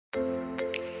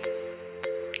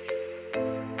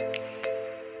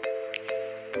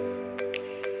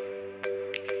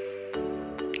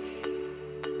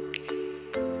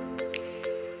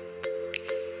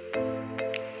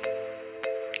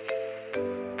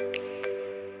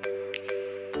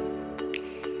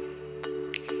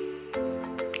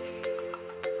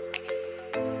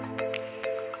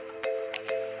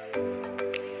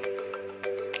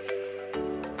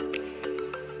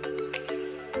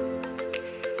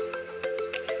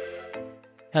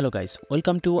Hello guys,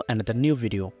 welcome to another new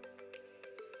video.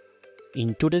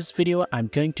 In today's video, I'm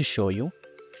going to show you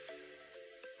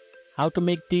how to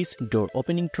make this door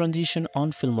opening transition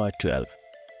on Filmora 12.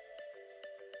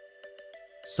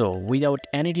 So without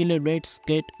any delay, let's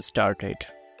get started.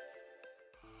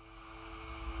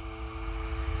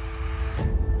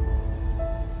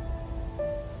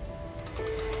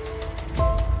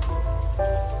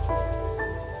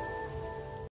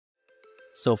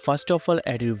 So first of all,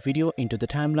 add your video into the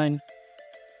timeline.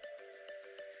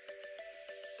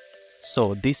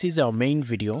 So this is our main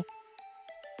video.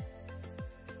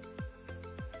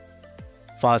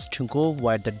 First go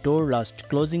where the door last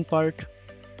closing part.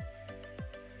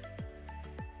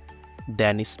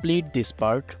 Then split this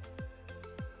part.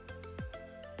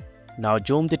 Now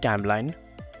zoom the timeline.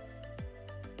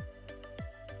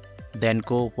 Then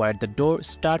go where the door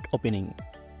start opening.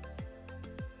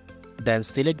 Then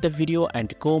select the video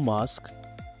and go mask.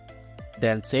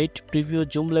 Then set preview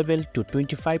zoom level to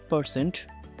 25%.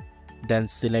 Then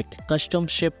select custom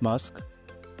shape mask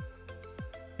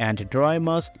and draw a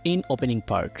mask in opening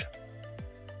part.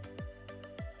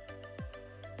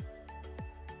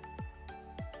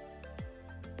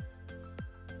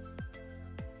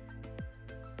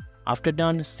 After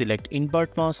done, select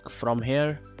invert mask from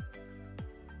here.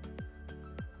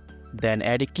 Then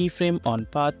add a keyframe on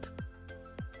path.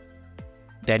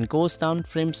 Then go some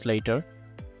frames later.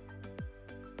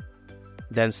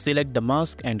 Then select the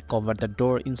mask and cover the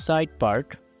door inside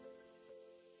part.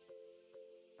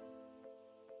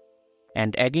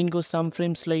 And again go some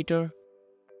frames later.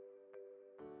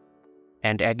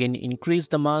 And again increase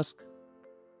the mask.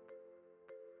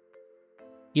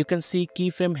 You can see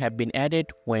keyframe have been added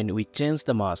when we change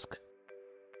the mask.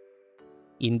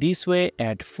 In this way,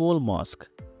 add full mask.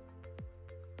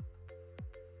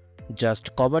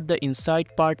 Just cover the inside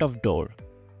part of door.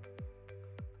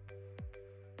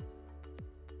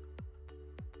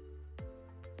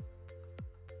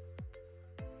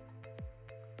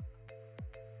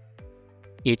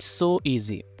 It's so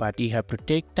easy, but you have to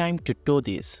take time to do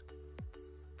this.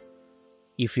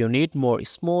 If you need more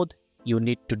smooth, you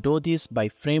need to do this by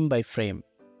frame.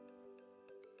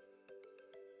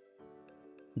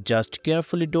 Just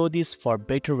carefully do this for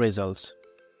better results.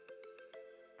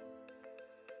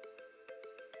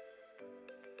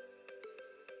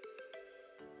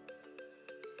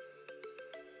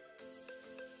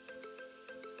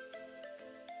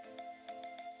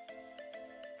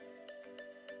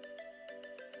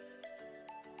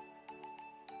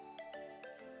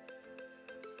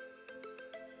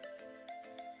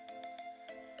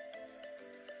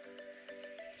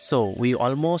 So we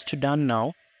almost done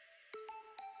now.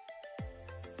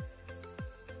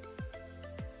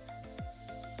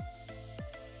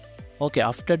 Okay,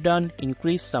 after done,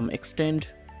 increase some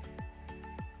extend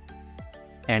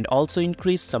and also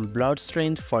increase some blur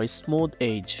strength for a smooth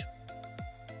edge.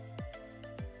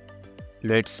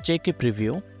 Let's check a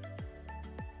preview.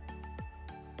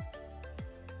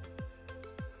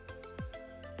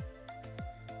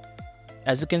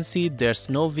 As you can see, there's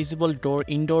no visible door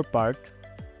indoor part.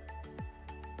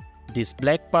 This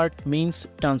black part means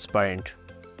transparent.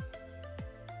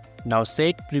 Now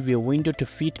set preview window to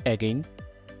fit again.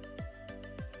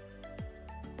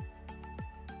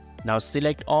 Now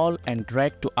select all and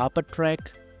drag to upper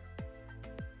track.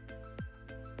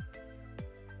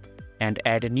 And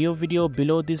add a new video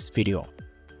below this video.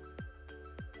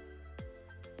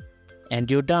 And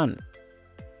you're done.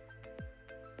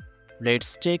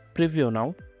 Let's check preview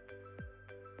now.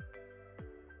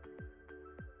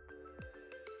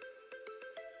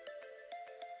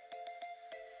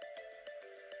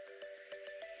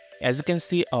 As you can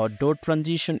see, our door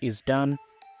transition is done.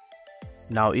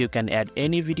 Now you can add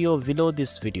any video below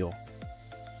this video.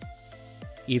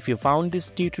 If you found this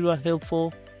tutorial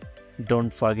helpful,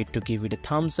 don't forget to give it a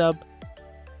thumbs up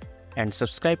and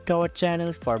subscribe to our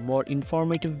channel for more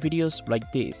informative videos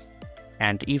like this.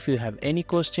 And if you have any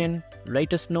question,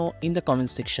 let us know in the comment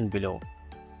section below.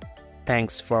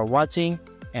 Thanks for watching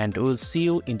and we'll see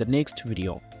you in the next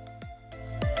video.